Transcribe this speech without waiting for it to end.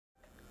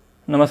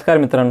नमस्कार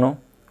मित्रांनो,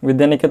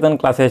 विद्यानिकेतन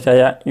क्लासेसच्या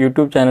या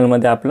यूट्यूब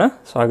चॅनलमध्ये आपलं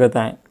स्वागत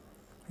आहे.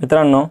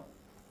 मित्रांनो,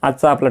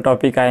 आजचा आपला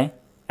टॉपिक आहे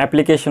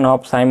ॲप्लिकेशन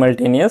ऑफ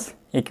सायमल्टेनियस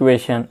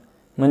इक्वेशन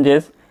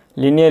म्हणजेच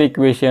linear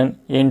equation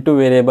in two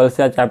variables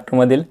या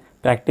चॅप्टरमधील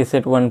प्रॅक्टिस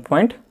सेट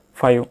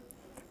 1.5.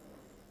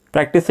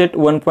 प्रॅक्टिस सेट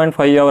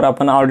 1.5 यावर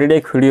आपण ऑलरेडी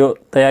एक व्हिडिओ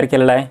तयार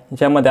केलेला आहे,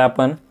 ज्यामध्ये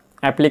आपण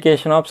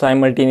ॲप्लिकेशन ऑफ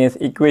सायमल्टेनियस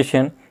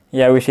इक्वेशन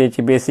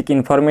याविषयीची बेसिक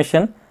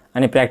इन्फॉर्मेशन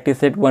आणि प्रॅक्टिस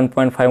सेट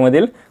 1.5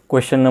 मधील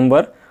question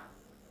number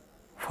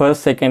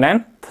first, second and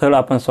third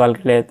आपण सॉल्व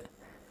केले आहेत.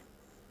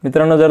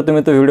 मित्रांनो, जर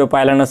तुम्ही तो व्हिडिओ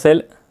पाहिला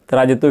नसेल तर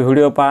आधी तो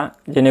व्हिडिओ पहा,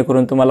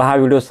 जेणेकरून तुम्हाला हा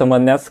व्हिडिओ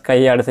समजण्यास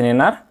काही अडचण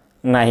येणार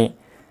नाही.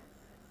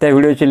 त्या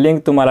व्हिडिओची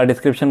लिंक तुम्हाला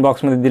डिस्क्रिप्शन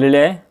बॉक्समध्ये दिलेली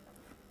आहे.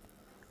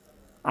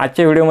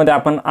 आजच्या व्हिडिओमध्ये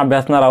आपण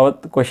अभ्यासणार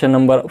आहोत क्वेश्चन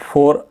नंबर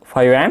 4,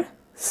 5 अँड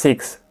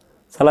 6.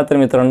 चला तर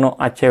मित्रांनो,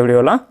 आजच्या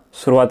व्हिडिओला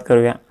सुरुवात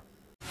करूया.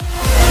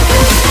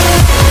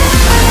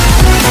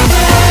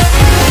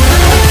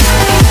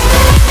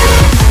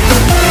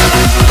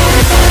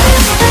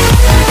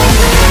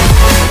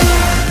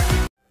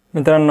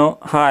 मित्रांनो,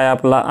 हा आहे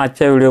आपला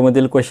आजच्या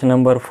व्हिडिओमधील क्वेश्चन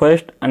नंबर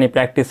फर्स्ट आणि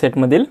प्रॅक्टिस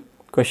सेटमधील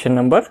क्वेश्चन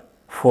नंबर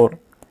 4.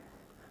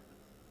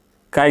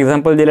 काय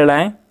एक्झाम्पल दिलेला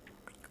आहे?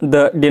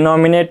 The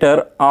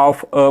denominator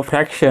of a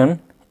fraction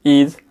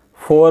is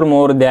 4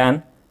 more than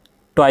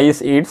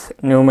twice its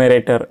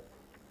numerator.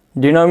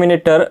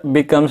 Denominator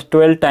becomes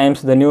 12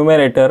 times the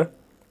numerator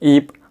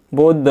if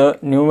both the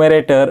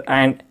numerator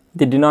and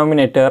the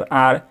denominator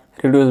are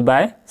reduced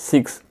by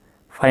 6.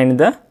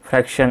 Find the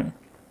fraction.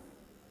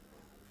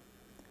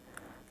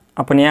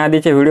 आपण या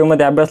आधीच्या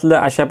व्हिडिओमध्ये अभ्यासलं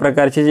अशा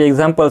प्रकारचे जे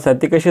एक्झाम्पल्स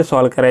आहेत ते कसे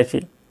सॉल्व करायचे.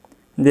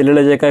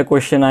 दिलेलं जे काही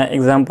क्वेश्चन आहे,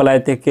 एक्झाम्पल आहे,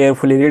 ते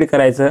केअरफुली रीड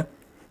करायचं,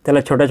 त्याला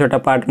छोट्या छोट्या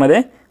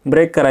पार्टमध्ये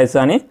ब्रेक करायचं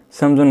आणि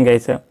समजून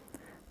घ्यायचं.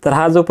 तर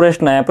हा जो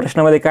प्रश्न आहे,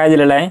 प्रश्नामध्ये काय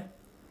दिलेला आहे?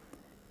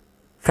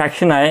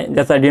 फ्रॅक्शन आहे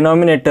ज्याचा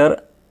denominator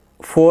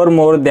 4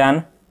 more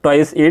than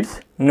twice its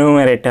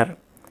numerator.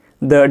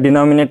 The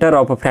denominator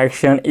of a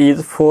fraction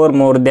is 4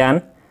 more than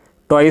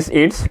twice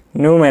its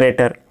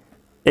numerator.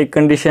 एक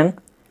कंडिशन.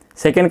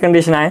 सेकंड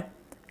कंडिशन आहे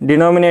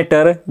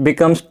denominator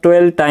becomes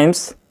 12 times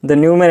the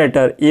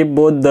numerator if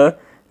both the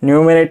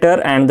numerator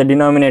and the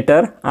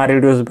denominator are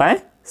reduced by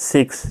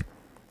 6.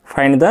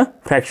 Find the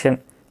fraction.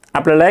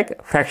 आपल्याला एक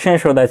fraction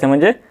शोधायचं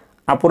म्हणजे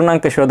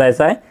अपूर्णांक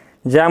शोधायचा आहे,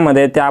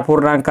 ज्यामध्ये त्या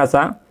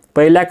अपूर्णांकाचा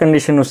पहिल्या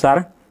कंडिशननुसार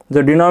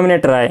जो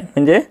डिनॉमिनेटर आहे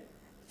म्हणजे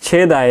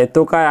छेद आहे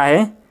तो काय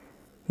आहे?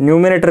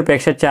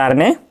 न्यूमरेटरपेक्षा 4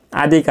 ने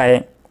अधिक आहे.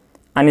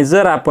 आणि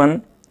जर आपण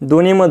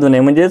दोन्हीमधून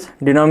म्हणजेच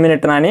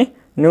डिनॉमिनेटर आणि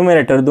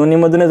न्यूमरेटर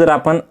दोन्हीमधून जर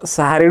आपण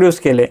 6 रिड्यूस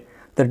केले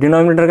तर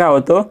डिनॉमिनेटर काय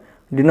होतो?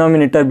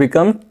 Denominator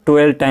become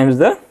 12 times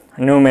the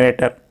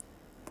numerator.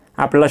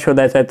 आपल्याला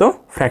शोधायचा आहे तो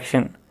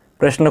फ्रॅक्शन.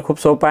 प्रश्न खूप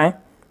सोपा आहे,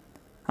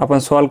 आपण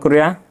सॉल्व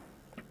करूया.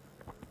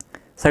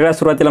 सगळ्यात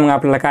सुरुवातीला मग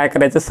आपल्याला काय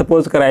करायचं?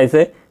 सपोज करायचं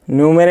आहे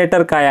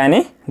न्यूमरेटर काय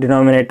आणि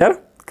डिनॉमिनेटर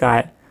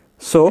काय.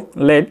 So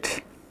let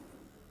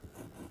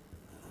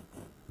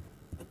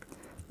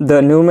the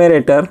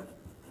numerator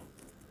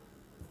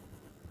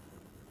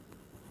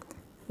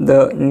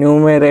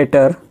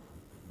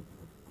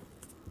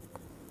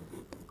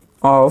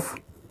of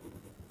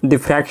the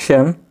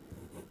fraction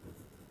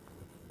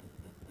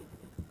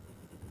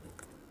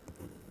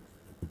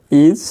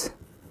is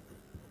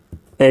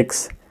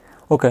x.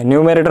 Okay,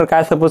 numerator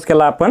काय सपोज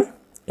केला आपण?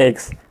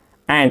 x.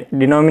 and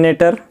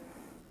denominator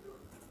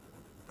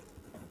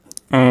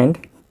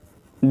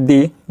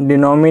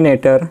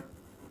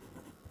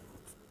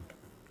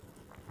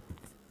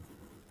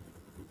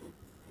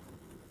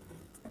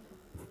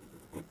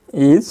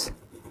is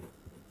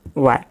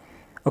y.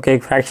 Okay,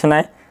 एक फ्रॅक्शन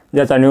आहे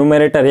ज्याचा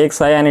न्यूमरेटर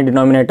x आहे आणि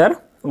डिनॉमिनेटर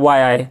y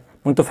आहे.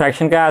 मग तो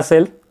फ्रॅक्शन काय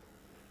असेल?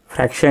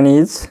 Fraction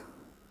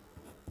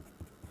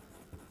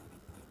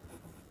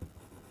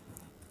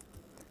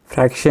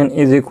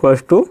is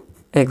equals to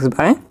x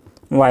bye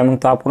y. मग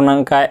तो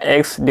अपूर्णांक आहे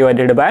x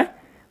डिवायडेड बाय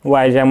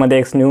y,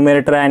 ज्यामध्ये x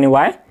न्यूमरेटर आहे आणि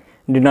y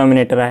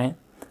डिनॉमिनेटर आहे.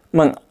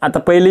 मग आता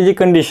पहिली जी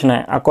कंडिशन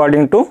आहे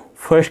अकॉर्डिंग टू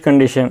फर्स्ट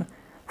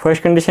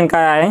कंडिशन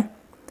काय आहे?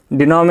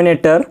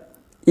 Denominator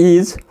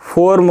is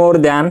 4 more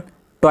than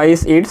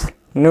twice its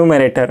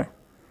numerator.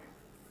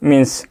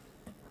 Means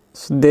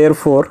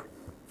therefore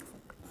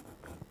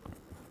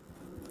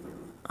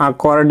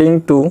according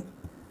to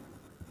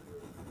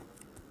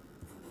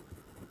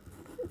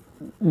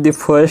the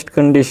first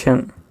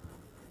condition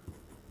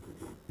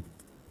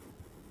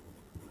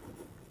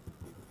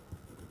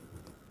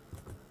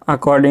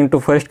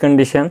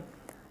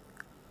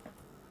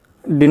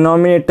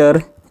denominator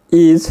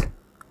is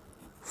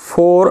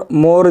 4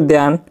 more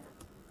than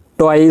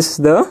twice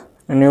the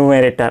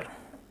numerator.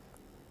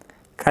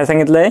 काय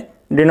सांगितलं आहे?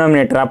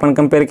 डिनॉमिनेटर आपण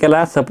कंपेअर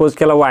केला, सपोज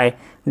केला y.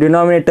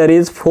 Denominator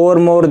is 4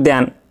 more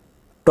than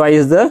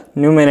twice the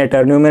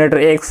numerator. Numerator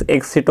x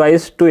ची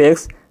twice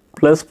 2x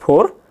plus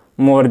 4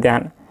 more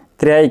than.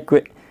 तर या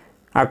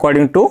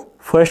according to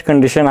first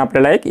condition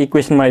आपल्याला एक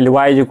इक्वेशन मिळाली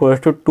y is equals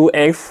to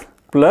 2x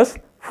plus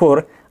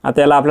 4.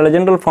 आता याला आपल्याला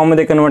जनरल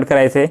फॉर्ममध्ये कन्वर्ट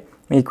करायचं आहे.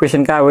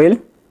 इक्वेशन काय होईल?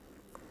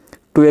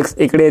 2x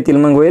इकडे येतील,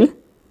 मग होईल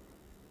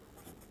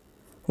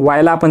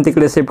वायला आपण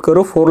तिकडे शिफ्ट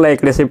करू, 4ला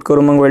इकडे शिफ्ट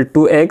करू, मग होईल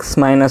 2x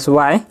minus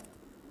Y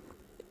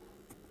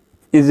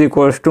is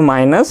equals to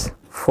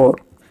 -4.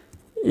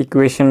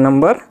 Equation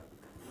number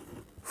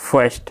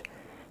first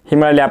ही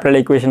मिळाली आपल्याला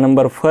equation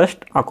number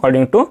first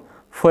according to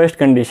first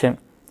condition.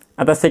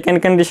 आता सेकंड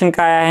कंडिशन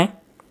काय आहे?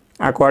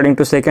 According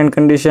to second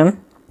condition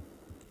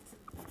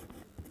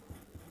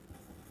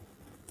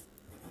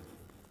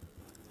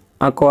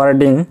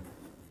according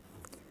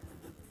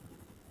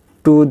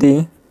to the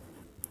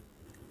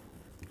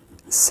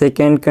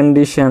second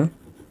condition,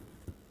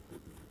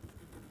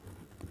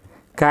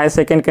 काय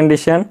second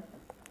condition?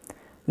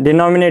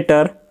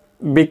 Denominator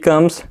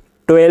becomes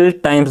 12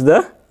 times the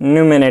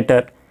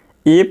numerator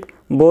if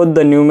both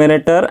the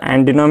numerator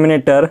and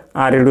denominator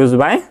are reduced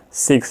by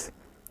 6.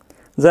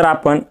 जर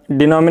आपण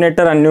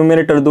denominator आणि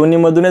numerator दोन्ही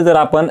मधून जर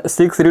आपण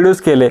 6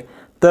 रिड्यूस केले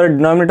तर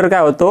डिनॉमिनेटर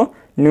काय होतो?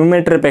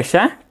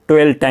 न्यूमरेटरपेक्षा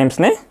 12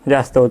 टाइम्सने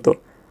जास्त होतो.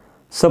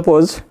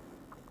 सपोज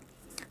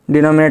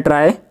डिनॉमिनेटर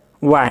आहे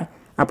y,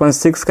 आपण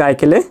 6 काय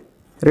केले?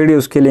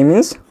 रिड्यूस केले,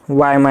 means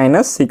y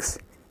minus 6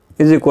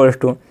 is equals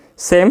to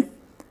same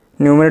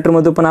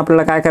न्यूमरेटरमधून पण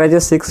आपल्याला काय करायचे?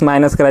 6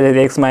 मायनस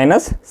करायचे, x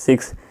मायनस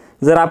 6.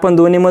 जर आपण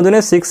दोन्हीमधून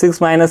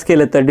 6 मायनस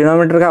केले तर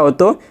डिनॉमिनेटर काय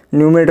होतो?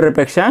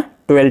 न्यूमरेटरपेक्षा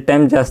 12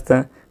 टाइम्स जास्त,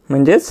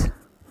 म्हणजेच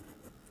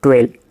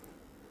 12.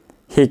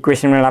 हे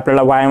इक्वेशन मिळालं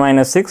आपल्याला y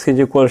minus 6 is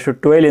equals to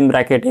 12 in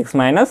bracket x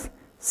minus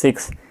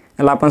 6.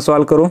 याला आपण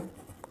सॉल्व करू.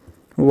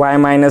 y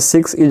minus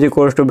 6 is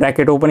equals two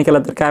bracket open केला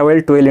तर काय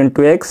होईल? 12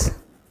 into x,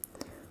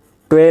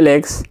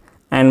 12x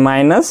and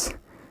minus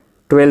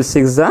 12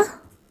 6 जा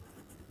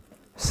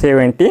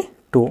 72.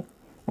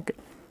 ओके,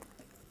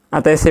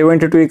 आता हे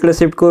 72 इकडे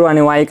शिफ्ट करू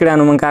आणि y इकडे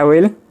आणू, मग काय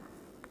होईल?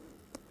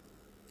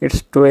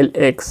 It's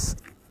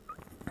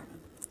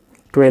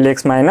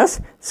 12x minus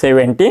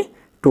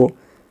 72.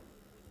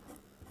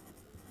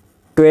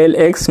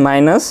 12x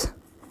minus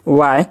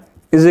y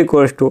is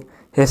equals to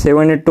हे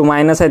 72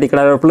 मायनस आहे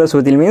तिकडे प्लस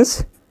होतील,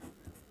 means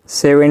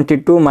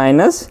 72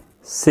 minus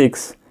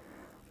 6.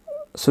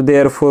 So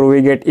therefore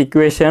we get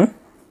equation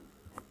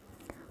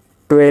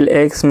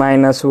 12x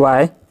minus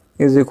y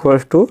is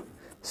equals to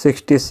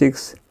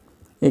 66.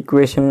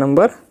 Equation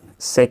number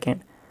second.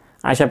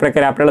 अशा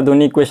प्रकारे आपल्याला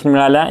दोन्ही इक्वेशन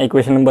मिळाल्या,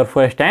 equation number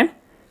first and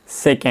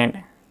second.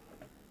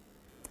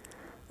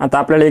 आता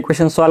आपल्याला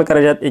इक्वेशन सॉल्व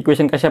करायचे आहेत.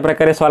 इक्वेशन कशा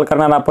प्रकारे सॉल्व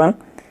करणार? आपण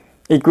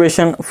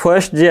इक्वेशन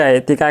फर्स्ट जी आहे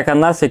ती काय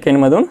करणार?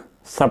 सेकंडमधून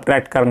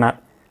सबट्रॅक्ट करणार,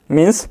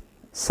 means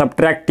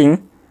subtracting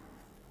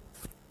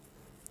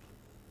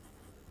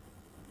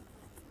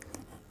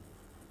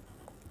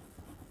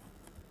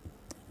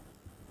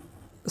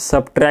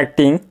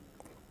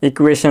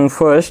equation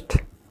first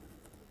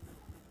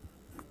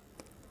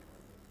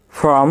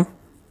from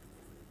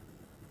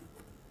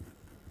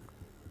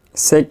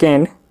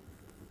second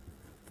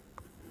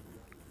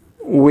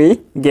we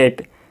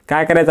get.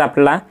 काय करायचं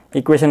आपल्याला?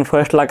 इक्वेशन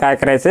फर्स्टला काय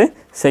करायचं?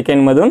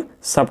 सेकंडमधून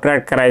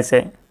सबट्रॅक्ट करायचं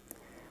आहे.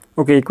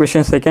 ओके,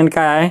 इक्वेशन सेकंड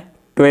काय आहे?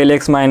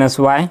 12x minus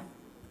y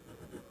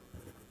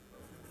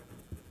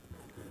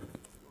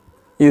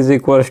is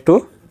equals to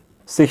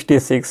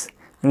 66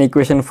 आणि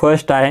इक्वेशन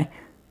फर्स्ट आहे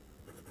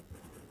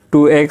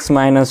 2x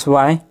minus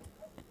y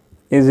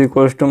is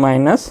equals to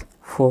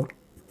 -4.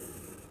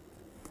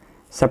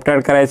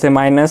 Subtract करायचे,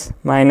 minus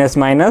minus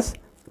minus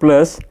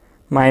plus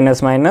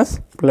minus minus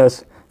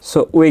plus.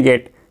 So we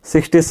get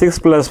 66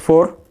 plus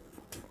 4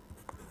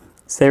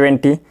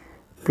 70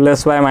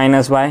 plus y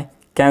minus y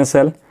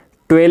cancel.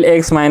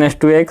 12x minus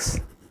 2x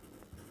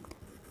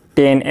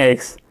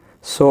 10x.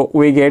 So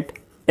we get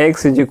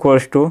x is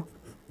equals to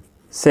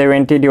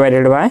 70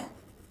 divided by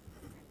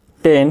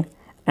 10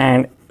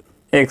 and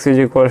x is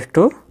equals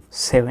to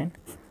 7.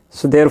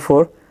 So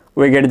therefore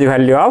we get the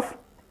value of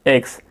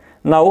x.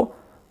 Now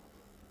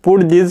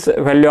put this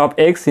value of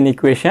x in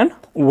equation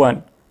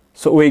 1.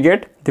 So we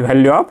get the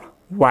value of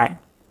y.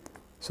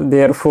 So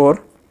therefore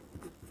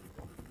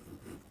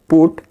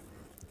put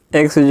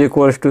x is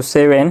equals to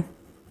 7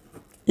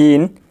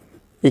 in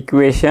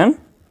equation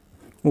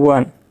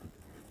 1.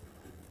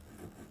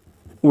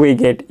 We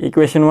get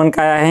equation 1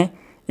 काय आहे?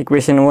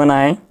 Equation 1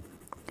 आहे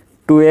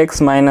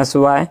 2x minus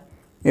y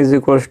is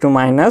equals to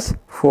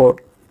 -4.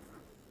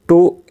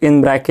 2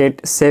 in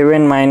bracket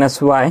 7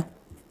 minus y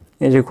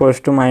is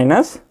equals to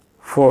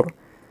 -4.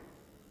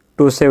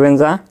 2 7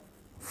 जा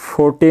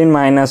 14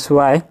 minus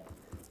y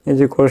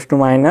is equals to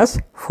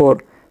 -4.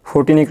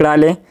 14 इकडे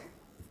आले,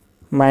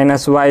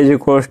 minus y is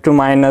equals to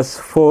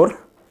 -4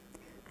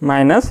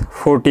 minus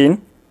 14.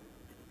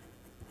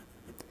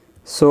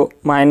 So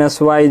minus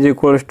y is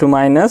equals to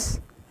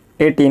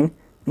 -18.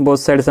 Both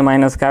sides of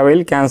minus काय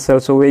होईल? cancel.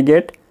 So we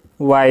get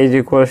y is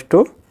equals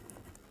to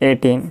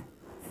 18.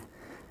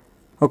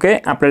 Okay,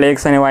 आपल्याला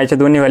x आणि y च्या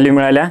दोन्ही value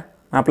मिळाल्या.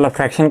 आपला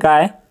फ्रॅक्शन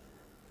काय आहे?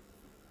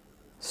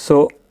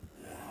 सो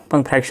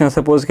आपण फ्रॅक्शन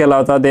सपोज केला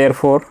होता,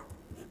 therefore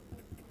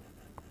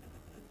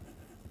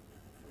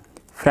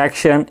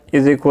fraction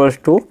is equals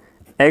to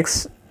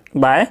x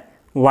by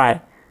y.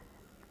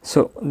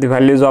 So the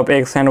values of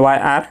x and y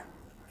are,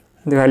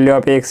 the value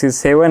of x is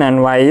 7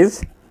 and y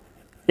is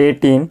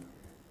 18.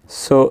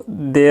 So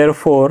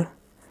therefore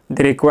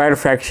the required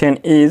fraction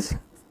is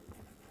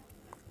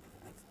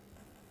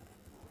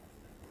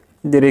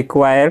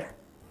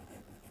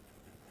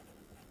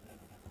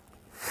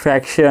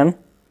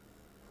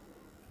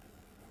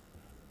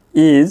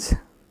is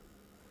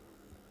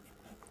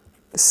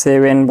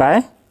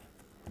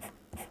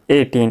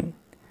 7/18.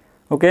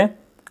 Okay.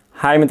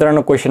 हा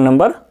मित्रांनो question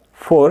number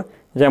 4,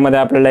 ज्यामध्ये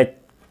आपल्याला एक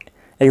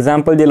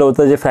example दिलं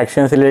होतं जे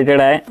fractions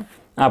related आहे.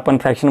 आपण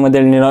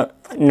फ्रॅक्शनमध्ये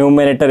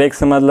न्यूमरेटर x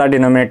समजला,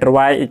 डिनॉमिनेटर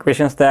y,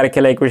 इक्वेशन्स तयार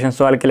केला, इक्वेशन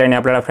सॉल्व केले आणि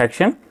आपल्याला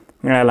फ्रॅक्शन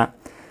मिळाला.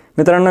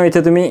 मित्रांनो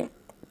इथे तुम्ही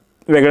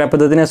वेगळ्या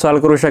पद्धतीने सॉल्व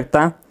करू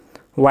शकता.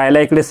 वायला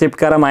इकडे शिफ्ट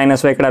करा,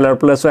 -y इकडे आल्यावर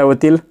 +y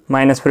होतील,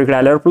 -4 इकडे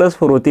आल्यावर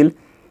 +4 होतील.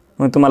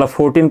 मग तुम्हाला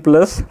 14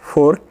 +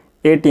 4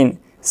 18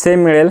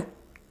 सेम मिळेल.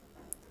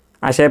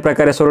 अशाही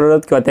प्रकारे सोडवलं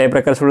किंवा त्याही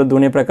प्रकारे सोडलं,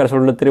 दोन्ही प्रकारे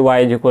सोडलं तरी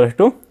y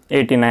 =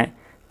 18 आहे.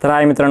 तर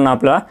हा मित्रांनो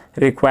आपला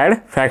रिक्वायर्ड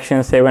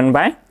फ्रॅक्शन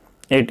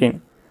 7/18.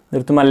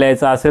 जर तुम्हाला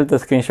लिहायचं असेल तर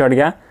स्क्रीनशॉट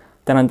घ्या.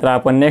 त्यानंतर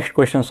आपण नेक्स्ट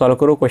क्वेश्चन सॉल्व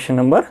करू, क्वेश्चन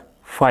नंबर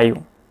 5.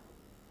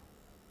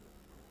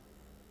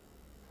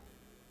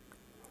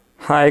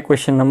 हा आहे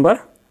क्वेश्चन नंबर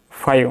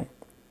 5.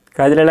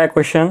 काय दिलेला आहे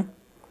question?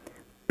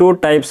 2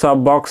 types of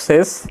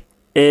boxes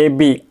A,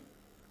 B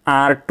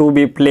are to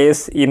be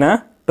placed in a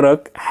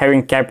truck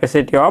having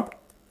capacity of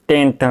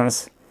 10 tons.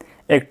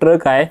 एक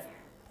ट्रक आहे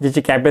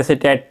ज्याची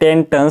कॅपॅसिटी आहे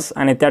 10 tons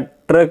आणि त्या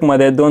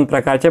ट्रकमध्ये 2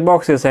 प्रकारचे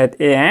बॉक्सेस आहेत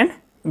A and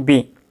B.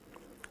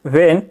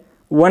 When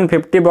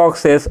 150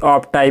 boxes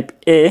of type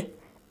A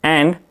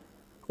and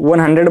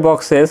 100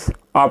 boxes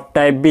of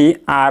type B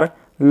are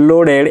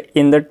loaded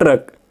in the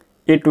truck,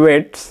 it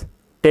weighs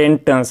 10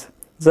 tons.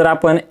 जर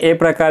आपण A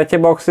प्रकारचे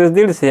बॉक्सेस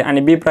 150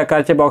 आणि B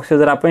प्रकारचे बॉक्सेस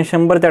जर आपण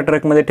 100 त्या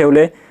ट्रकमध्ये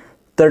ठेवले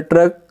तर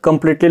ट्रक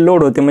कम्प्लिटली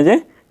लोड होते, म्हणजे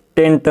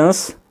 10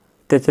 tons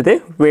त्याचे ते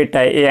वेट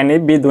आहे A आणि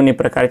B दोन्ही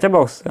प्रकारच्या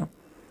बॉक्सचं.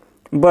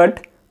 But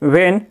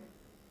Wien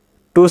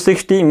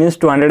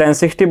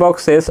 260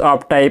 boxes of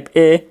type A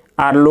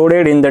are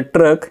loaded in the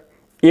truck,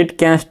 it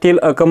can still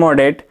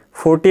accommodate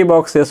 40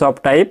 boxes of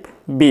type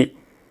B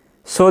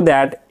so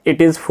that it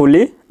is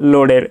fully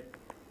loaded.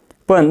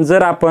 पण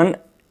जर आपण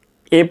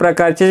A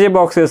प्रकारचे जे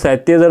बॉक्सेस आहेत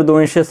ते जर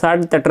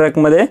 260 त्या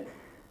ट्रकमध्ये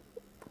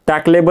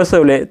टाकले,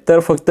 बसवले तर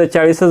फक्त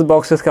 40च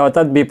बॉक्सेस काय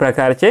होतात B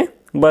प्रकारचे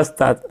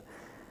बसतात.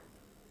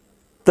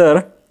 तर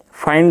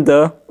find the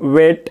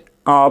weight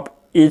of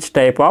each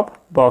type of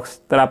box.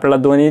 तर आपल्याला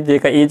दोन्ही जे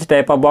काही ईच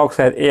टाईप ऑफ बॉक्स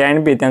आहेत A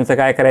आणि B त्यांचं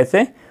काय करायचं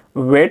आहे?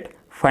 वेट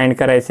फाइंड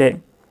करायचे.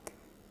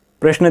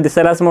 प्रश्न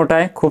दिसायलाच मोठा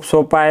आहे, खूप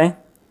सोपा आहे.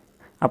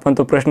 आपण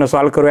तो प्रश्न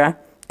सॉल्व करूया.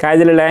 काय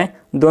दिलेलं आहे?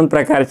 2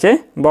 प्रकारचे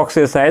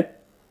बॉक्सेस आहेत,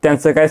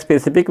 त्यांचं काय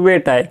स्पेसिफिक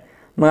वेट आहे.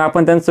 मग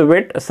आपण त्यांचं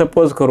वेट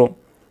सपोज करू.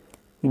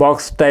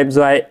 बॉक्स टाईप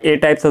जो आहे A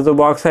टाईपचा जो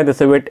बॉक्स आहे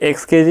त्याचं वेट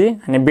x kg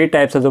आणि B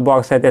टाईपचा जो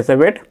बॉक्स आहे त्याचं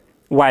weight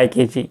y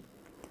kg.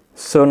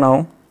 So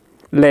now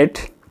let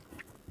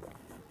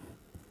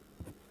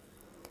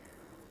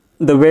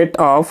the weight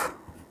of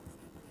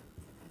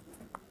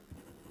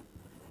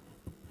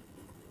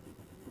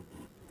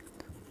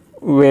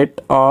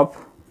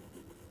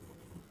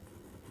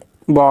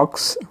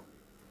box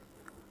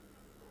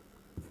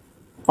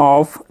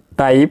of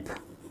type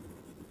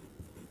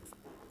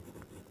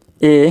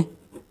A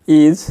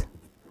is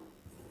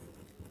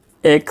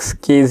x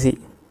kg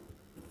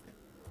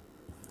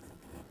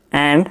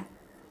and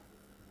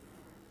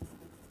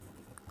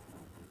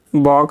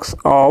box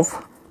of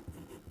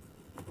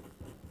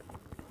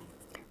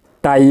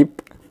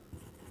type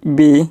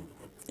B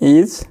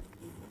is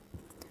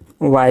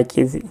y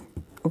kg.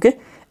 Okay.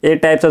 A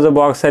टाईपचा जो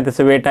box आहे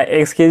त्याचं weight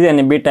आहे x kg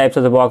आणि B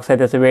टाईपचा जो box आहे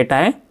त्याचं वेट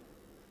आहे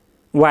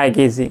y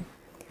kg.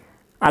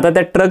 आता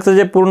त्या ट्रकचं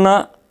जे पूर्ण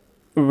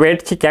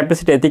वेटची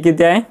कॅपॅसिटी आहे ती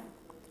किती आहे?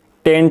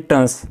 10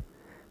 tons.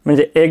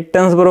 म्हणजे 1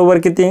 टन्स बरोबर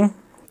किती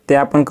ते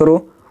आपण करू.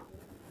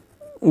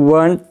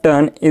 1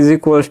 ton is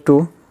equals to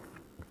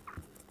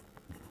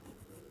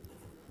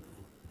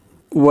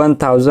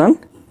 1000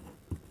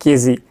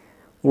 kg.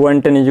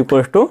 1 ton is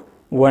equals to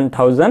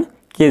 1000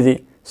 kg.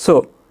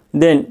 So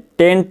then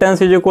 10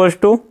 tons is equals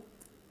to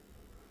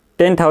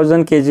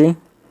 10,000 kg.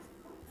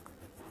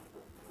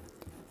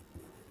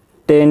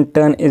 10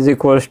 ton is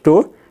equals to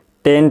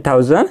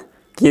 10,000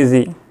 kg.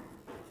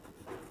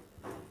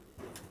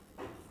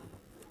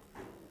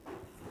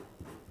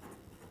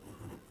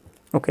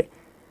 Okay.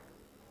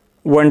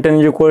 1 ton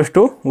is equals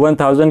to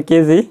 1000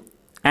 kg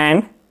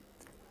and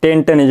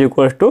 10 ton is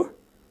equals to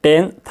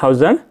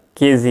 10,000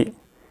 kg.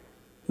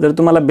 जर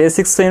तुम्हाला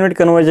बेसिक्सचं unit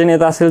conversion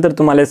येत असेल तर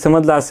तुम्हाला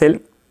समजलं असेल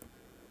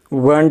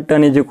 1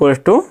 ton is equals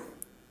to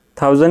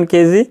 1000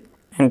 kg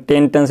and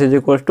 10 tons is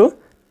equals to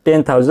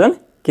 10,000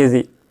 kg.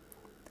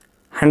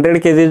 100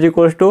 kg is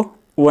equals to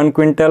 1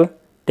 quintal,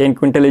 10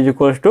 quintal is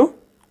equals to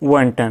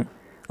 1 ton.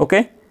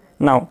 Okay.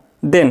 Now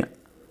then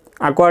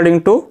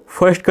according to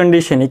first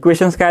condition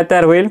equations काय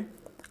तयार होईल?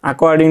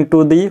 According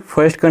to the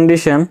first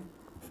condition,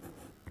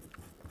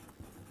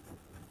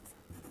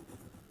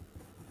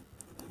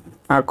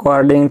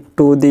 according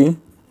to the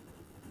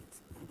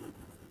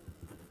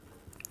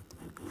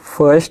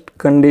first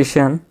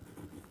condition,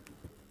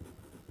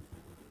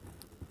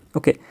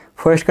 okay,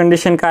 first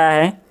condition काय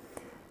आहे?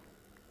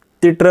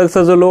 ती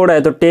ट्रकचा जो load आहे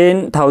तो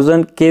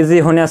 10,000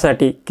 kg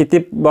होण्यासाठी किती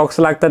बॉक्स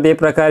लागतात? ए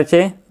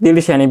प्रकारचे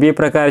 150 आणि बी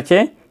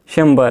प्रकारचे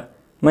 100.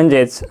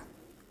 म्हणजेच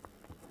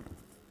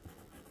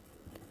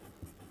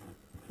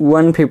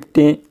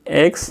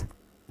 150x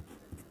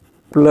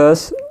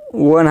plus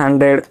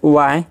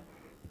 100y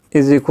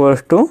is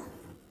equals to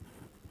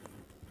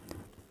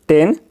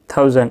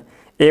 10,000.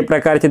 ए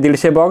प्रकारचे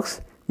 150 बॉक्स,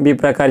 बी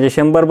प्रकारचे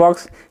 100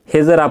 बॉक्स.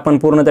 हे जर आपण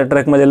पूर्ण त्या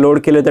ट्रकमध्ये लोड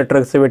केले तर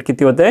ट्रकचं वेट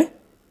किती होते?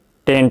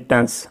 10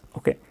 टन्स.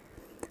 ओके.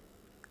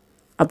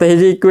 आता हे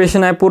जे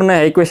इक्वेशन आहे पूर्ण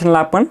ह्या इक्वेशनला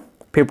आपण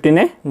 50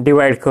 ने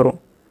डिवाइड करू.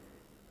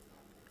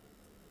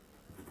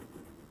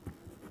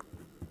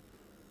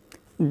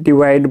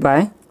 Divide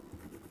by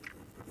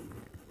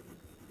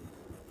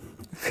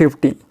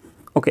 50.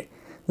 ओके.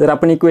 जर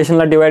आपण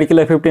इक्वेशनला डिवाइड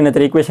केलं 50 ने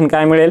तर इक्वेशन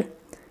काय मिळेल?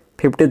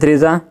 53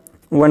 जा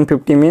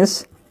 150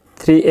 means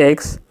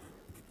 3x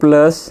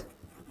plus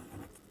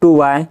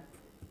 2y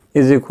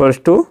is equals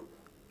to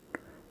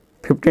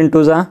 15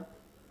 2 जा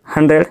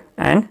 100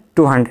 and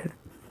 200.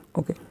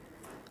 Okay.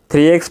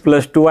 3x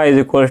plus 2y is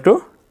equals to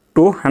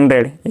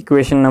 200.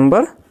 Equation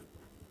number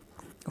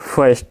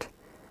first.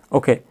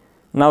 Okay.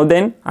 Now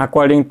then,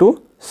 according to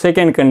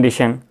second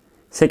condition.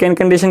 Second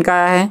condition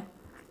क्या है?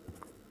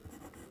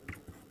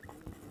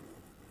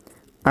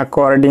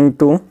 According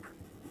to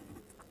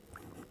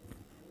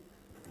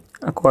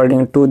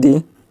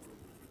the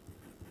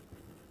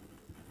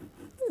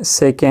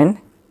second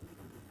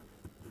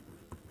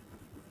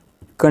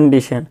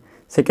condition.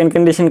 Second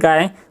condition काय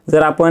आहे?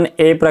 जर आपण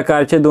ए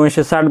प्रकारचे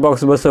 260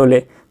 box बसवले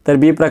तर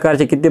बी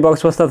प्रकारचे किती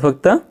बॉक्स बसतात?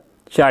 फक्त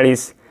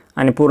 40.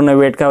 आणि पूर्ण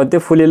वेट काय होते?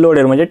 फुली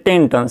लोडेड म्हणजे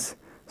 10 tonnes.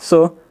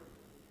 So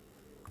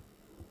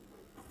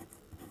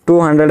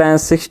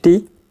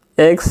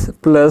 260x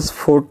plus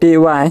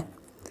 40y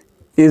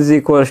is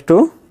equals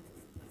to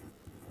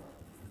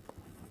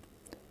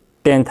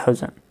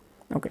 10,000.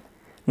 Okay.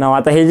 नाव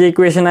आता हे जे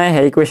इक्वेशन आहे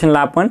ह्या इक्वेशनला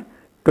आपण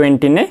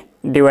 20 ने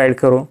डिवाइड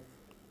करू.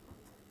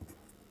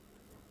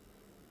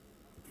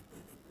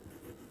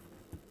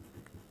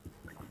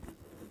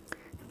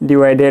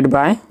 Divided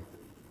by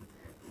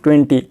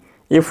 20.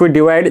 If we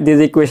divide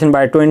this equation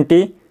by 20,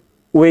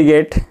 we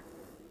get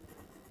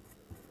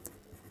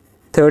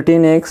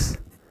 13x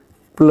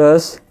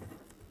plus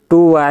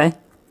 2y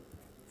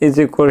is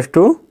equals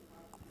to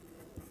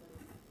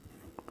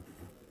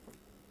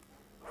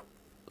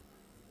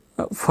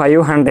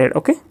 500.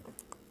 Okay,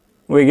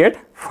 we get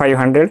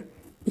 500.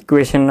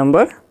 Equation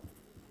number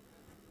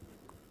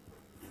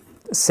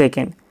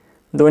second.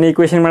 दोन्ही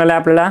equation मिळाले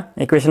आपल्याला.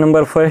 इक्वेशन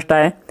नंबर फर्स्ट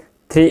आहे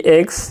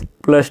 3x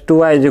plus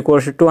 2y is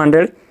equals to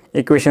 200.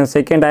 Equation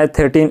second आहे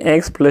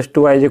 13x plus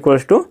 2y is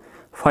equals to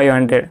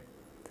 500.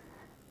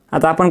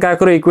 आता आपण काय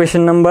करू?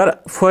 Equation number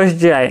first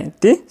जे आहे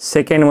ती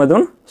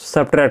सेकंडमधून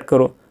सबट्रॅक्ट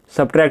करू.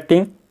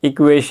 Subtracting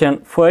equation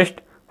first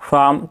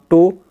from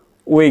 2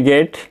 we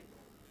get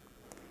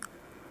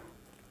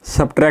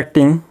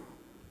subtracting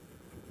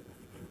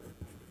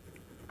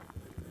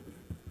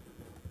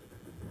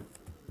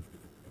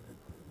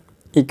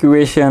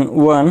equation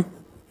 1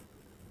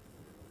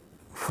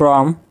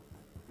 from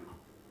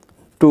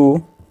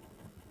 2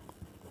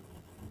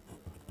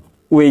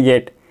 we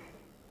get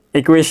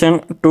equation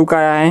 2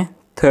 काय आहे?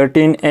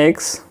 13x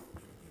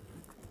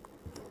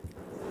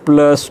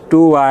plus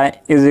 2y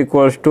is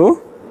equals to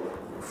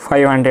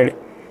 500.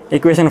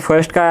 equation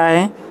first काय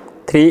आहे?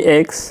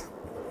 3x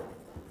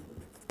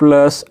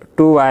plus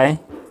 2y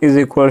is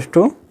equals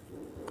to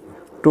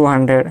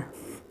 200.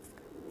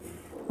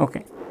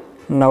 okay,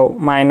 now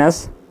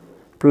minus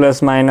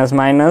plus minus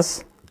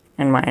minus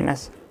and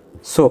minus.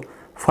 So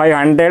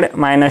 500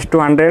 minus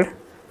 200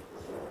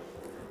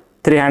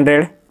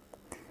 300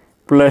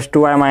 plus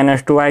 2y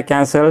minus 2y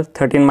cancel.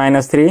 13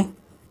 minus 3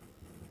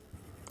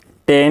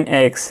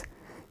 10x.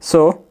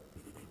 So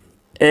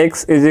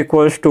x is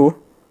equals to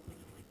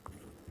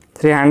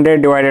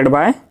 300 divided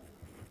by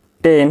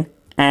 10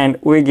 and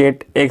we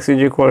get x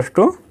is equals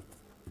to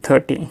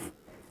 30.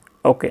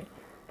 okay,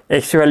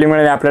 x value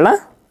मिळाली आपल्याला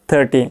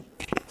 30.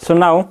 So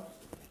now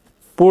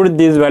put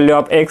this value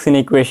of x in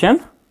equation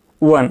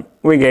 1.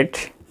 we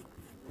get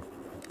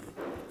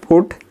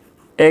put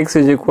x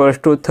is equals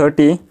to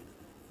 30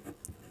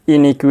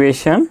 in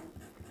equation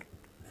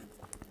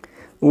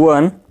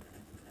 1.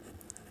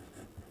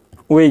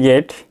 we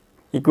get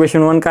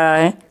equation 1 काय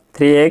आहे?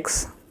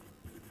 3x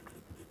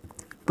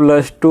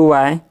plus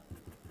 2y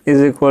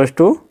is equals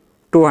to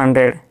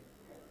 200.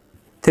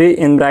 3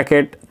 in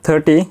bracket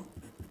 30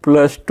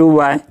 plus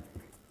 2y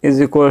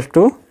is equals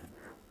to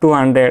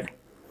 200.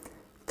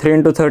 3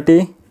 into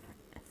 30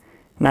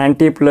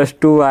 90 plus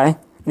 2y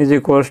is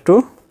equals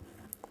to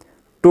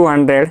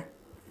 200.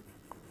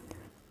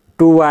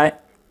 2y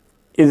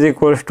is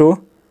equals to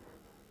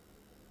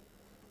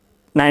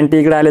 90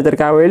 इकडे आले तर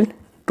काय होईल?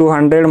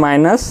 200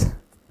 minus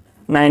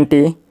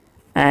 90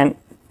 and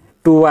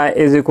 2y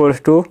is equals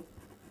to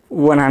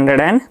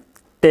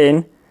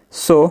 110.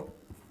 so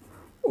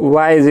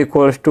y is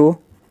equals to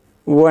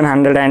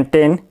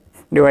 110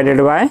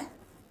 divided by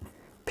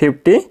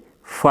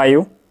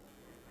 55.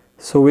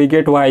 so we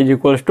get y is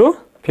equals to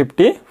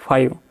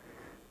 55.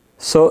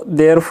 So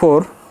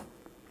therefore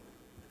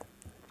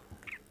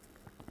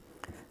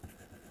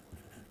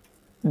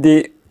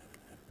the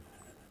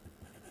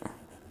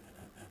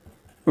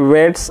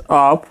weights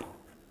of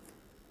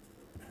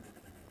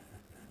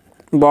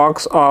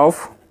box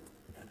of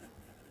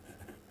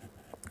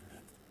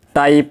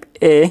type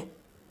A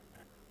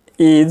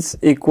is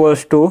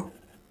equals to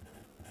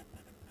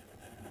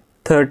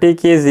 30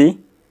 kg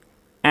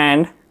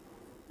and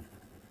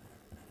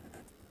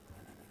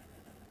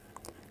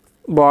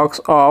box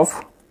of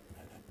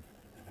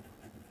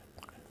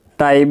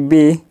type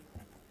B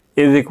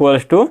is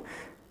equals to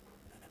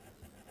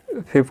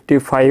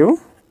 55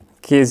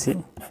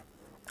 kg.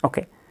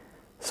 Okay,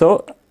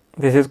 so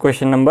this is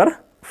question number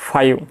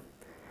 5.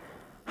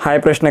 हा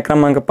प्रश्न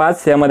क्रमांक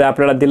 5. यामध्ये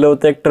आपल्याला दिलं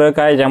होतं एक truck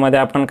आहे ज्यामध्ये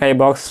आपण काही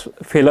बॉक्स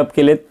फिलअप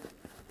केलेत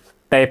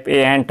टाइप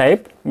ए अँड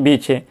टाइप बी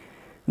चे.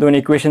 दोन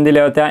इक्वेशन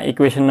दिल्या होत्या.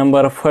 इक्वेशन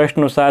नंबर फर्स्ट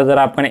नुसार जर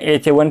आपण ए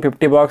चे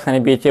 150 बॉक्स आणि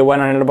बी चे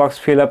 100 बॉक्स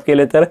फिलअप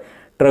केले तर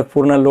ट्रक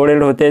पूर्ण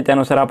लोडेड होते.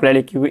 त्यानुसार आपल्याला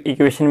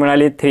इक्वेशन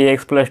मिळाली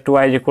 3x +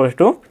 2y =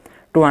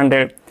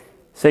 200.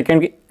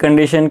 सेकंड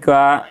कंडिशन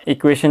किंवा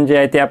इक्वेशन जे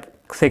आहे ते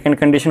सेकंड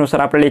कंडिशननुसार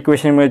आपल्याला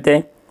इक्वेशन मिळते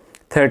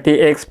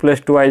 30x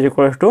 + 2y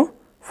 =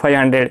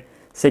 500.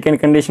 सेकंड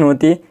कंडिशन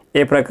होती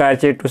ए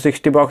प्रकारचे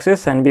 260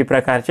 बॉक्सेस आणि बी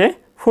प्रकारचे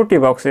 40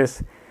 बॉक्सेस.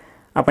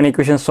 आपण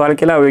इक्वेशन सॉल्व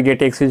केला. We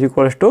get x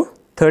 =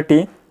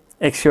 30.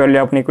 x ची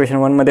व्हॅल्यू आपण इक्वेशन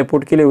 1 मध्ये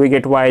पुट केली. We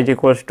get y =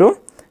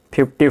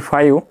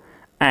 55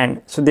 and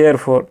so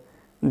therefore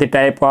the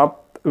type of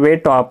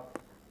weight of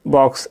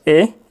box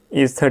A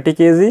is 30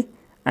 kg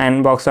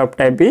and box of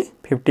type B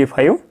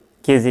 55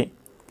 kg.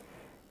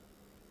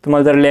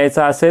 तुम्हाला जर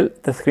लिहायचं असेल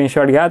तर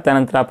स्क्रीनशॉट घ्या.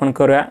 त्यानंतर आपण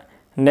करूया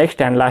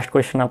next and last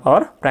question of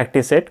our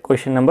practice set,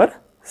 question number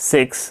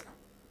 6.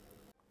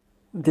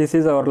 This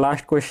is our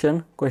last question,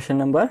 question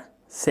number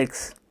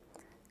 6.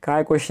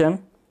 काय question?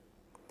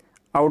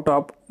 Out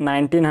of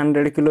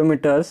 1900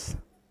 kilometres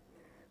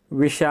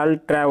we shall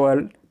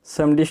travel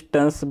some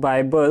distance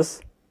bye bus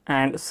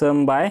and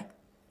some bye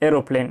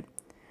aeroplane.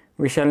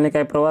 विशालने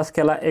काय प्रवास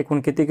केला?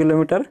 एकूण किती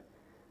kilometre?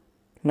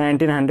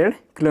 1900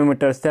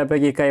 kilometres.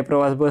 त्यापैकी काही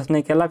प्रवास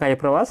बसने केला, काही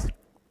प्रवास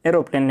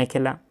एरोप्लेनने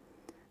केला.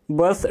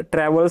 बस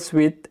travels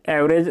with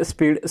average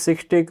speed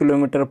 60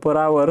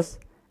 km/h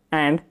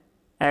and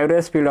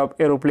average speed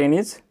of aeroplane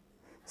is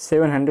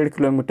 700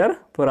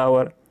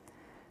 km/h.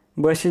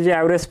 बसची जी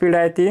ॲव्हरेज स्पीड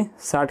आहे ती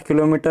 60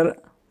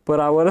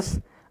 km/h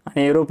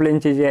आणि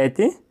एरोप्लेनची जी आहे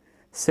ती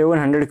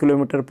 700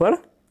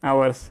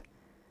 km/h.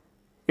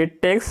 It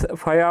text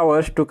 5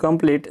 hours to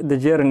complete the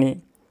journey.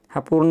 हा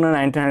पूर्ण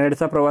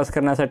 1900चा प्रवास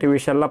करण्यासाठी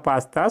विशालला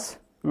 5 तास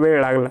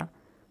वेळ लागला.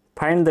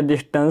 Find the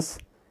distance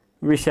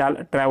Vishal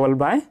travel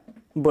by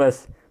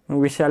बस.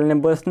 विशालने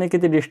बसने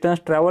किती डिस्टन्स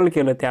ट्रॅव्हल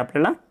केलं ते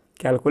आपल्याला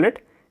कॅल्क्युलेट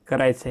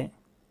करायचं आहे.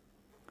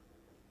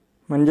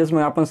 म्हणजेच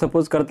मग आपण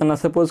सपोज करताना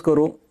सपोज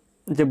करू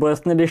जे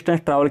बसने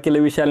डिस्टन्स ट्रॅव्हल केलं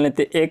विशालने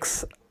ते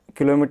x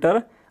किलोमीटर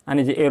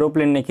आणि जे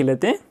एरोप्लेनने केलं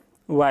ते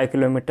y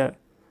kilometre.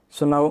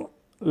 So now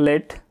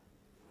let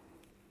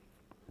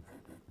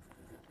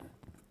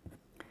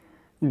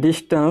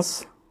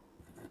distance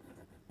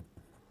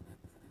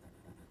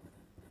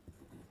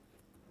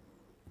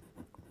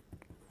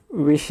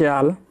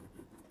Vishal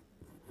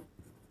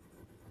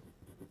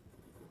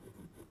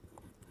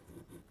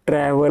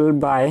travel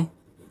by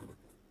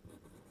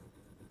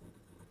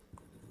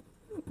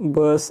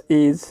bus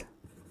is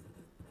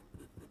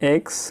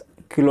x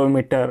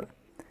kilometre.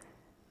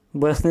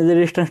 बसने जे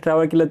डिस्टन्स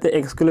ट्रॅव्हल केलं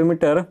ते x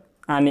किलोमीटर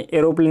आणि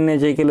एरोप्लेनने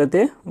जे केलं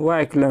ते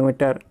y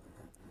kilometre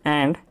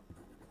and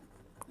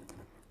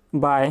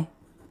bye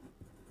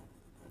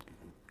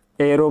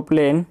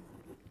aeroplane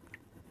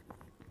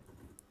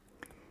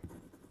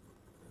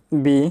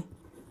B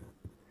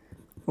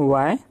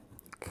y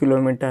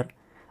kilometre.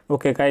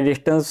 Okay, काही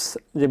डिस्टन्स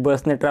जे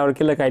बसने ट्रॅव्हल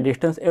केलं, काही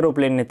डिस्टन्स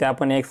एरोप्लेनने, ते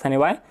आपण x आणि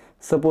y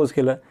सपोज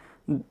केलं.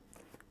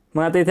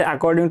 मग आता इथे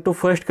according to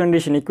first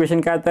condition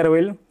equation काय तयार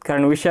होईल?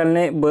 कारण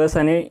विशालने बस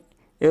आणि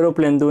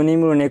एरोप्लेन दोन्ही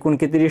मिळून एकूण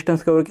किती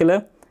डिस्टन्स कव्हर केलं?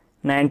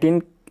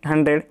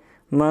 1900.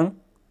 मग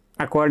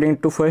according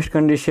to first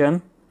condition,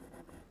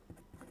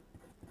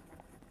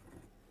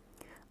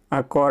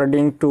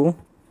 according to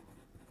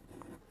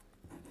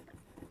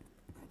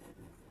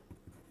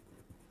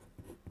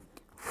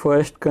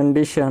first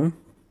condition,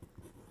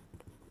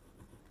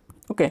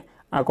 okay,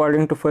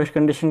 according to first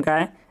condition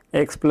काय?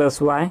 x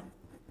 + y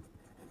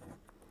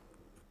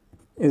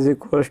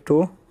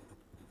 =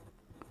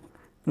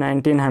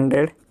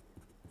 1900.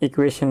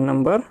 Equation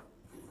number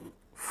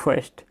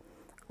first.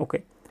 Okay,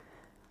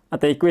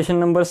 आता इक्वेशन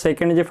नंबर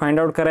सेकंड जे फाइंड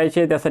आउट करायचे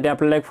आहे त्यासाठी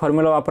आपल्याला एक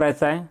फॉर्म्युला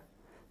वापरायचा आहे.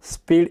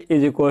 Speed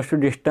 =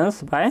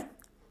 distance by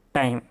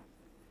time.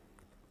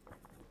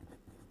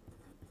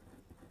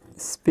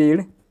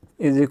 Speed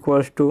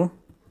 =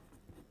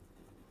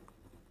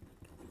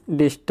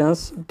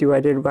 distance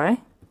divided by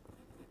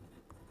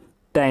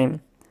time.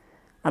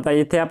 आता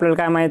इथे आपल्याला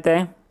काय माहित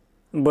आहे?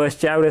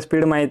 बसची ॲव्हरेज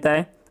स्पीड माहित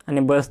आहे आणि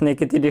बसने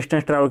किती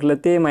डिस्टन्स ट्रॅव्हल केलं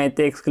ते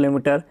माहिती आहे x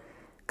किलोमीटर.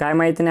 काय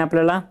माहिती नाही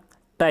आपल्याला?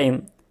 टाइम.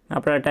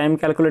 आपल्याला टाइम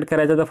कॅल्क्युलेट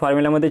करायचा तर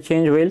फॉर्म्युलामध्ये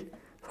चेंज होईल.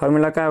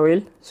 फॉर्म्युला काय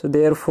होईल? So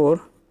therefore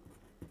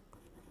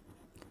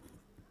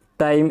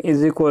time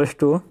is equals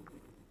to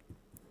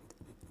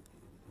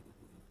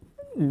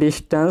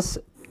distance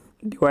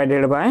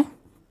divided by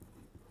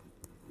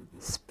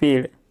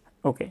speed.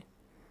 Okay,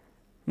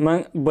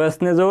 मग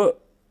बसने जो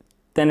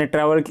त्याने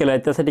ट्रॅव्हल केला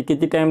त्यासाठी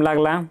किती टाइम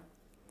लागला.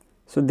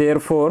 So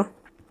therefore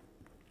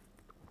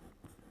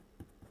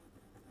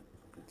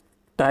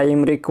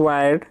time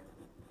required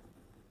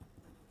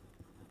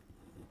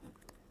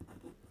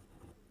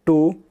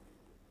to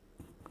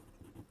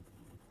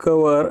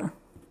cover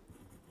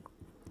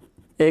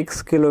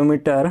x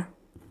kilometre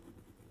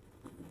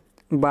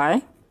bye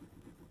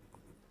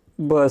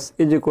bus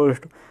is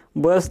equals to,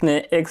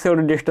 बसने x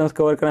एवढं डिस्टन्स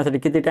कवर करण्यासाठी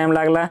किती टाइम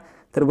लागला.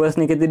 तर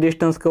बसने किती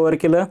डिस्टन्स कवर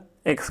केलं,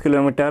 x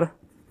किलोमीटर.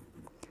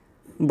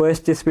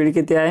 बसची स्पीड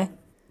किती आहे,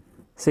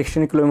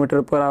 16 किलोमीटर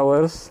पर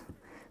आवर्स.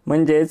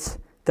 म्हणजेच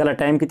त्याला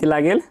टाइम किती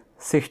लागेल,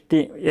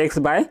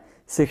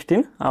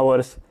 16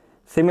 आवर्स.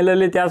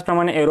 सिमिलरली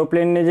त्याचप्रमाणे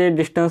एरोप्लेनने जे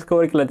डिस्टन्स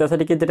कवर केलं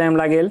त्यासाठी किती टाइम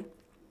लागेल.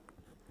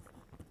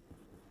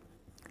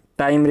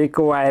 Time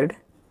required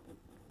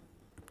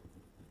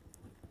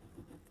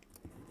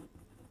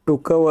to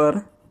cover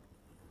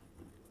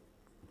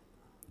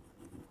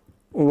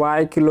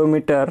y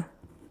kilometre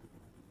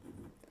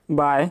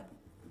bye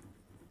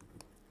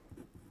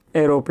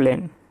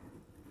aeroplane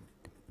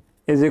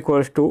is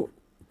equals to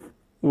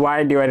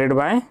y divided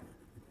by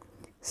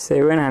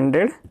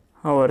 700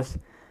 hours.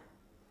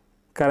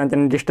 कारण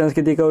त्यांनी डिस्टन्स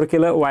किती कवर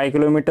केलं, y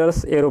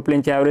किलोमीटर्स.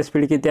 एरोप्लेनची ॲव्हरेज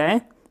स्पीड किती आहे,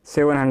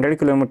 700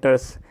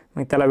 किलोमीटर्स.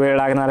 मग त्याला वेळ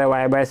लागणार आहे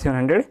y बाय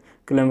 700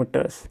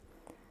 किलोमीटर्स.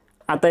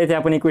 आता इथे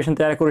आपण इक्वेशन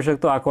तयार करू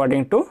शकतो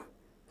according to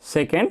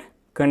second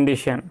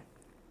condition.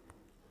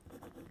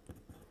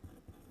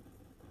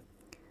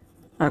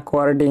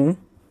 According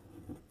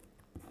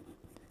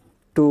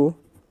to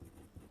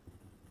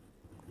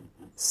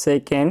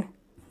second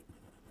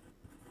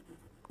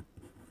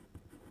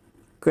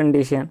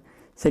condition.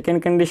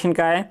 Second condition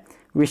काय आहे,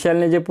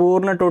 विशालने जे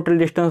पूर्ण टोटल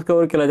डिस्टन्स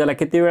कवर केलं त्याला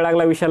किती वेळ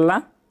लागला विशालला,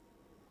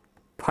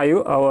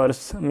 5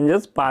 आवर्स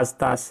म्हणजेच 5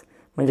 तास.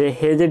 म्हणजे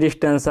हे जे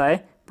डिस्टन्स आहे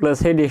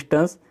प्लस हे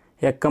डिस्टन्स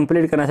हे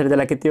कंप्लीट करण्यासाठी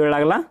त्याला किती वेळ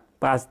लागला,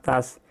 5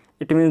 तास.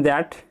 It means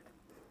that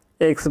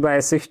x bye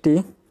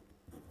 60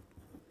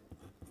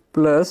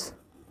 plus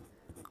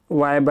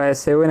y bye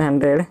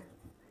 700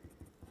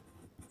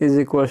 is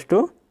equals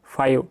to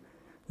 5.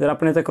 जर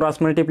आपण याचं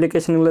क्रॉस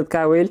मल्टिप्लिकेशन केलं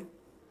काय होईल,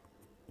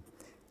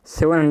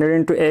 700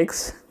 into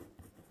x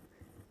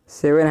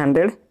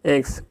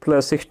 700x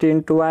plus 60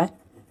 into y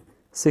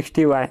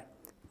 60y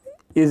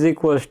is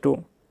equals to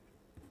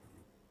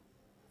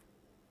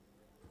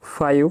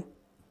 5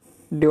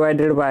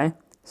 divided by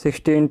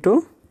 60 into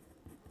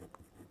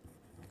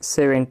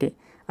 70.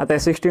 आता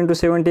 60 इंटू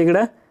 70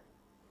 इकडं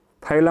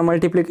 5ला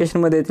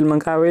मल्टिप्लिकेशनमध्ये येतील, मग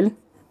काय होईल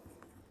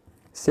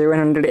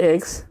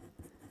 700x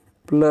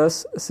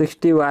plus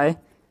 60y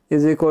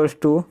is equals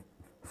to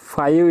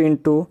 5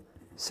 into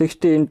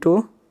 60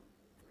 into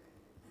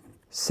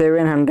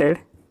 700.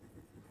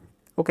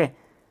 Okay,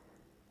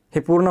 हे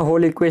पूर्ण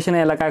होल इक्वेशन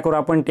याला काय करू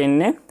आपण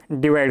 10ने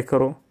डिवाइड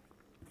करू.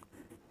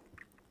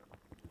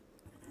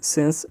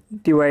 सिन्स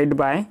डिवाइड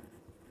बाय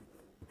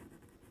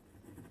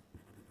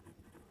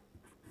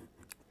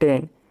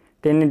 10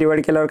 ने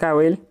डिवाइड केल्यावर काय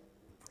होईल,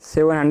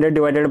 700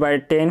 divided by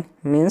 10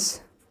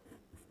 means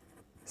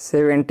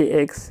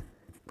 70x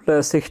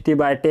plus 60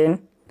 bye 10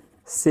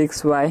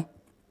 6y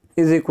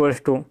is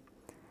equals to,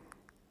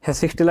 ह्या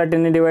 60ला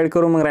 10ने डिवाइड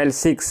करू मग राहील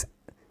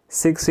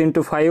 6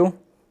 into 5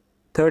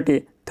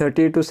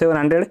 30 to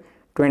 700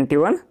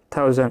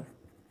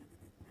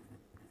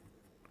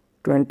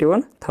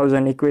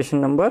 21,000 equation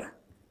number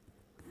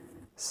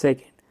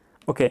second.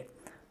 Okay,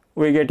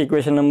 we get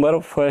equation number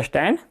first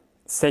and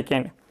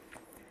second.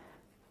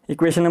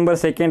 Equation number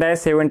second आहे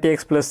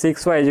 70x plus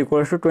 6y is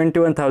equals to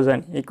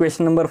 21,000.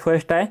 Equation number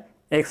first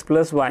आहे x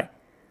plus y.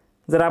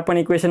 जर आपण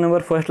equation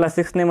number फर्स्टला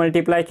 6ने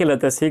multiply केलं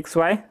तर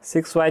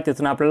 6y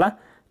तिथून आपल्याला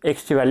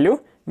xची value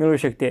मिळू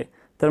शकते.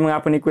 तर मग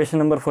आपण इक्वेशन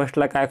नंबर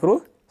फर्स्टला काय करू,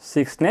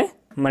 6ने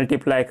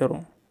मल्टिप्लाय करू.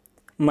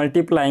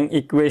 Multiplying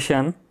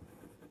equation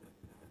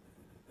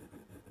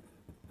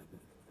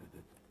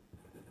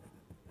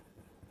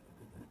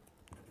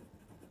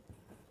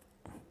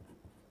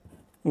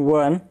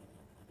 1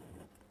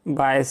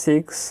 bye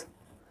 6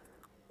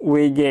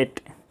 we get.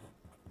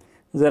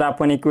 जर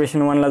आपण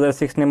इक्वेशन 1ला जर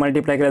 6ने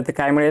मल्टिप्लाय केलं तर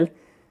काय मिळेल,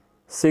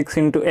 6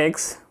 into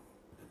x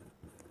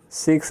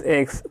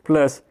 6x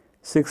plus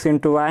 6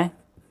 into y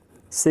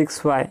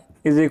 6y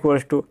is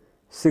equals to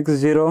 6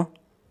 0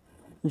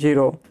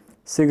 0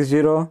 6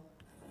 0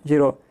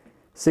 0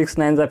 6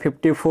 9 जा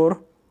 54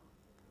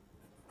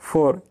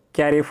 4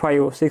 कॅरी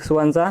 5 6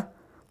 1 जा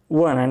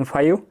 1 and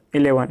 5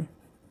 11.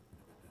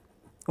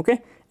 Okay,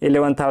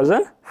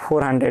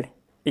 11,400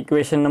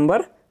 equation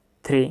number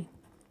 3.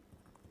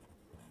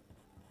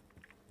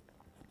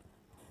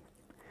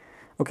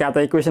 Okay,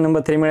 आता इक्वेशन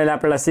नंबर 3 मिळाले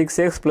आपल्याला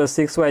 6x plus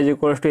 6y is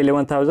equals to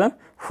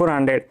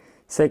 11,400.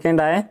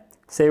 Second आहे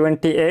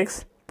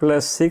 70x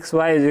plus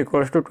 6y is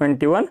equals to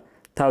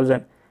 21,000.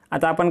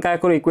 आता आपण काय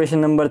करू, इक्वेशन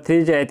नंबर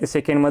 3 जे आहे ते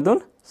सेकंडमधून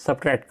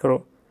सबट्रॅक्ट करू.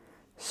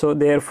 So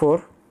therefore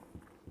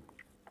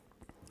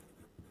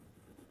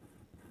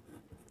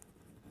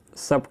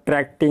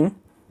subtracting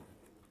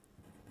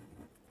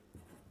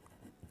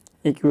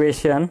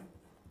equation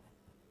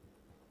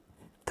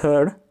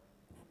third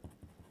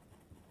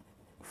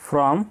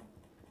from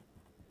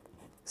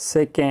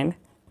second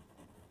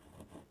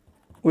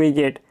we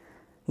get.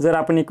 जर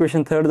आपण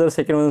इक्वेशन थर्ड जर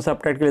सेकंडमधून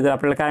सबट्रॅक्ट केली तर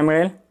आपल्याला काय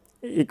मिळेल?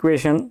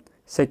 इक्वेशन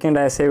सेकंड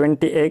आहे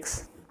 70x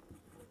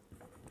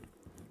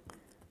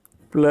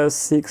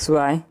plus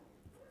 6y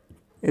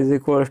is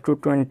equals to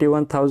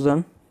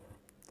 21,000.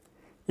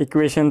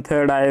 Equation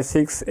third आहे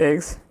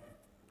 6x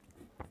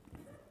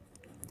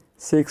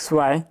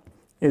 6y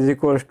is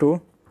equals to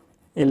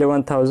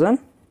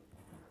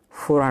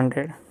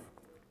 11,400.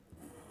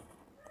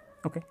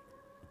 Okay,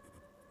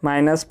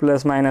 minus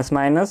plus minus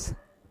minus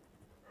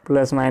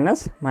plus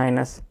minus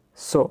minus.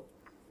 So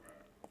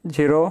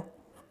 0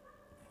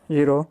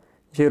 0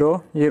 0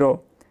 0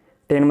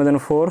 10 मधून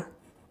 4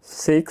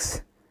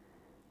 6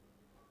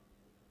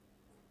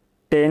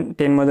 10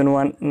 10 मधून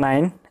 1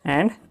 9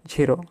 and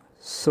 0.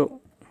 So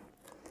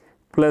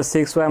plus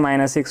 6y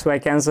minus 6y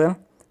cancel.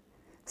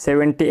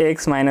 70x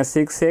minus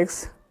 6x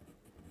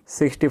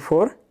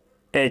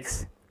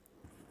 64x.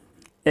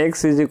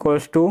 X is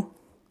equals to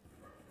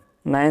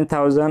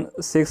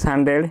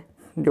 9,600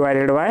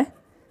 divided by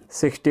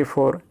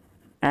 64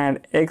 and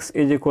x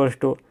is equals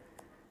to,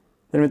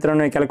 तर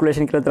मित्रांनो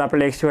calculation केलं तर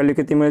आपल्याला x ची value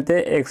किती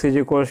मिळते? x is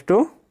equals to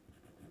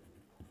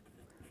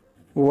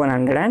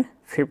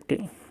 150.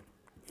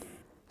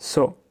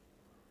 So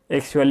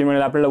x ची value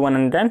मिळेल आपल्याला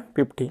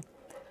 150.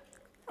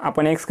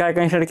 आपण x काय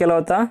कन्सिडर केला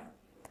होता?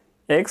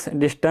 x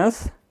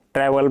डिस्टन्स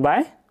ट्रॅव्हल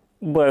बाय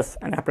बस,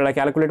 आणि आपल्याला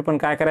कॅल्क्युलेट पण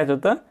काय करायचं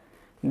होतं?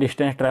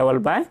 Distance travel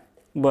by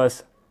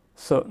bus.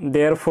 So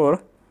therefore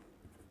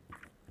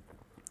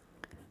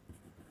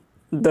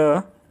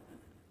the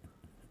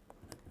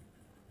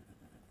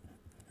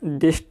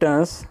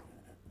distance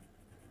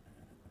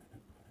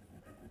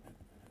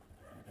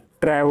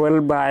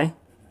traveled by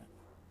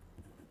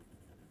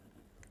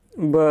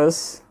bus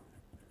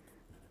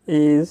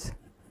is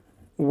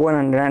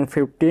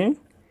 150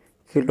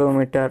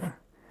 kilometre.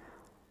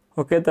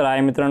 Okay, तर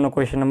आहे मित्रांनो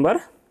क्वेश्चन नंबर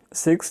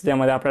 6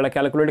 ज्यामध्ये आपल्याला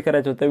कॅल्क्युलेट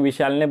करायचं होतं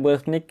विशालने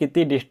बसने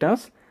किती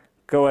डिस्टन्स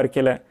कव्हर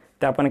केलं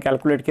ते आपण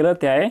कॅल्क्युलेट केलं,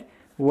 ते आहे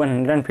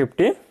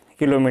 150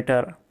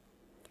 किलोमीटर.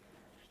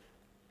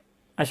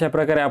 अशा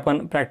प्रकारे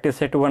आपण प्रॅक्टिस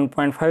सेट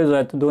 1.5 जो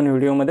आहे तो 2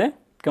 व्हिडिओमध्ये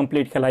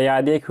कंप्लीट केला.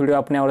 याआधी एक व्हिडिओ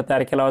आपण यावर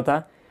तयार केला होता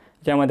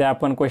ज्यामध्ये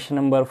आपण क्वेश्चन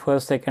नंबर 1,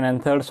 2 आणि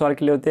 3 सॉल्व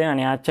केले होते,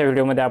 आणि आजच्या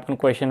व्हिडिओमध्ये आपण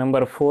क्वेश्चन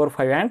नंबर 4,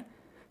 5 आणि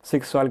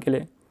 6 सॉल्व केले.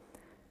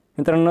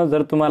 मित्रांनो,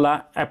 जर तुम्हाला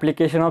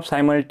ॲप्लिकेशन ऑफ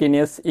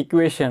सायमल्टेनियस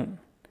इक्वेशन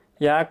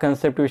या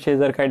कन्सेप्टविषयी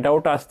जर काही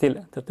डाऊट असतील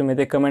तर तुम्ही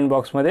ते कमेंट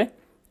बॉक्समध्ये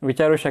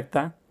विचारू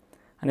शकता.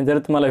 आणि जर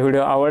तुम्हाला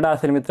व्हिडिओ आवडला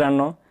असेल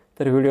मित्रांनो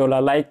तर व्हिडिओला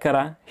लाईक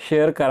करा,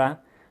 शेअर करा,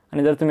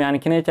 आणि जर तुम्ही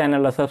आणखीनही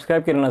चॅनलला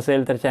सबस्क्राईब केलं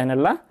नसेल तर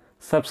चॅनलला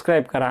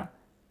सबस्क्राईब करा.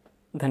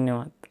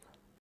 धन्यवाद.